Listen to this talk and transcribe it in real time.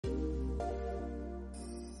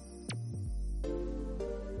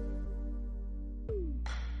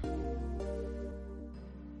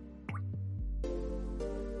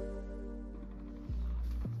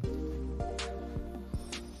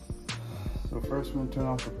but first we're gonna turn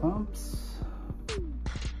off the pumps.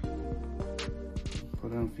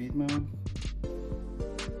 Put it on feed mode.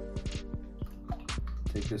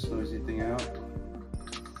 Take this noisy thing out.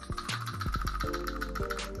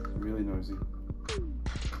 Really noisy.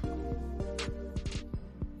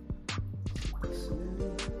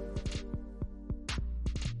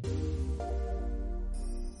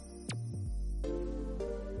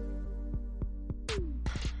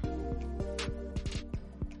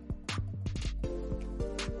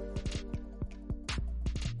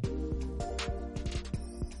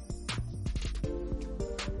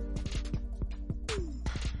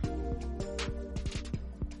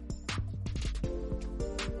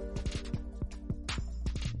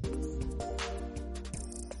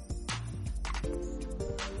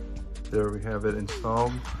 There we have it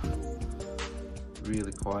installed,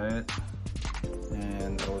 really quiet,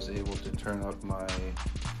 and I was able to turn up my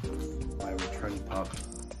return pump.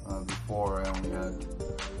 Before I only had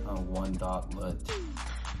one dot lit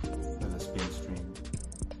with a spin stream.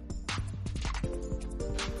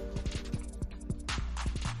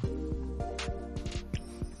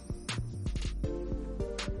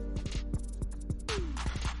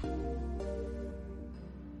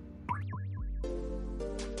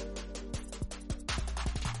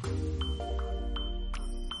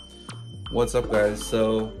 What's up, guys?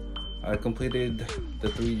 So I completed the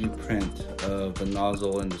 3D print of the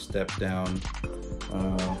nozzle and the step down.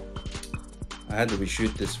 I had to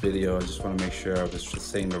reshoot this video. I just want to make sure I was just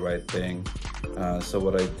saying the right thing. So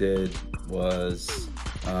what I did was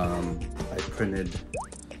I printed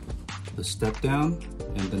the step down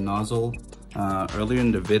and the nozzle. Earlier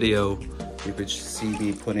in the video, you could see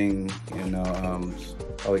me putting,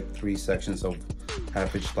 like 3 sections of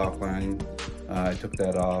half-inch lock line. I took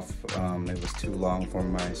that off. It was too long for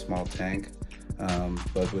my small tank.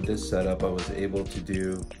 But with this setup, I was able to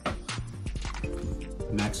do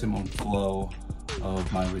maximum flow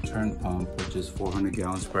of my return pump, which is 400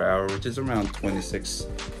 gallons per hour, which is around 26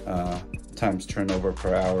 times turnover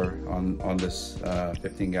per hour on this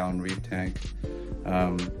 15-gallon Reef tank.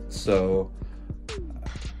 So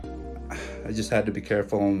I just had to be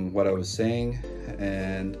careful on what I was saying,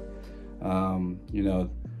 and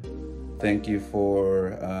thank you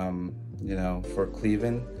for for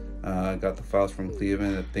Cleveland. I got the files from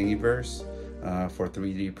Cleveland at Thingiverse for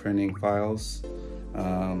 3D printing files.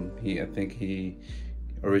 I think he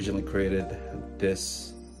originally created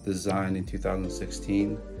this design in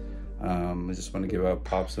 2016. I just want to give out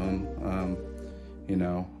props to him.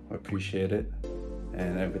 Appreciate it,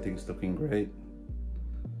 and everything's looking great.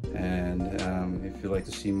 And if you'd like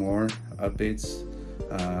to see more updates,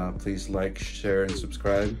 please like, share, and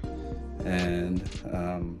subscribe. And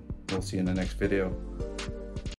we'll see you in the next video.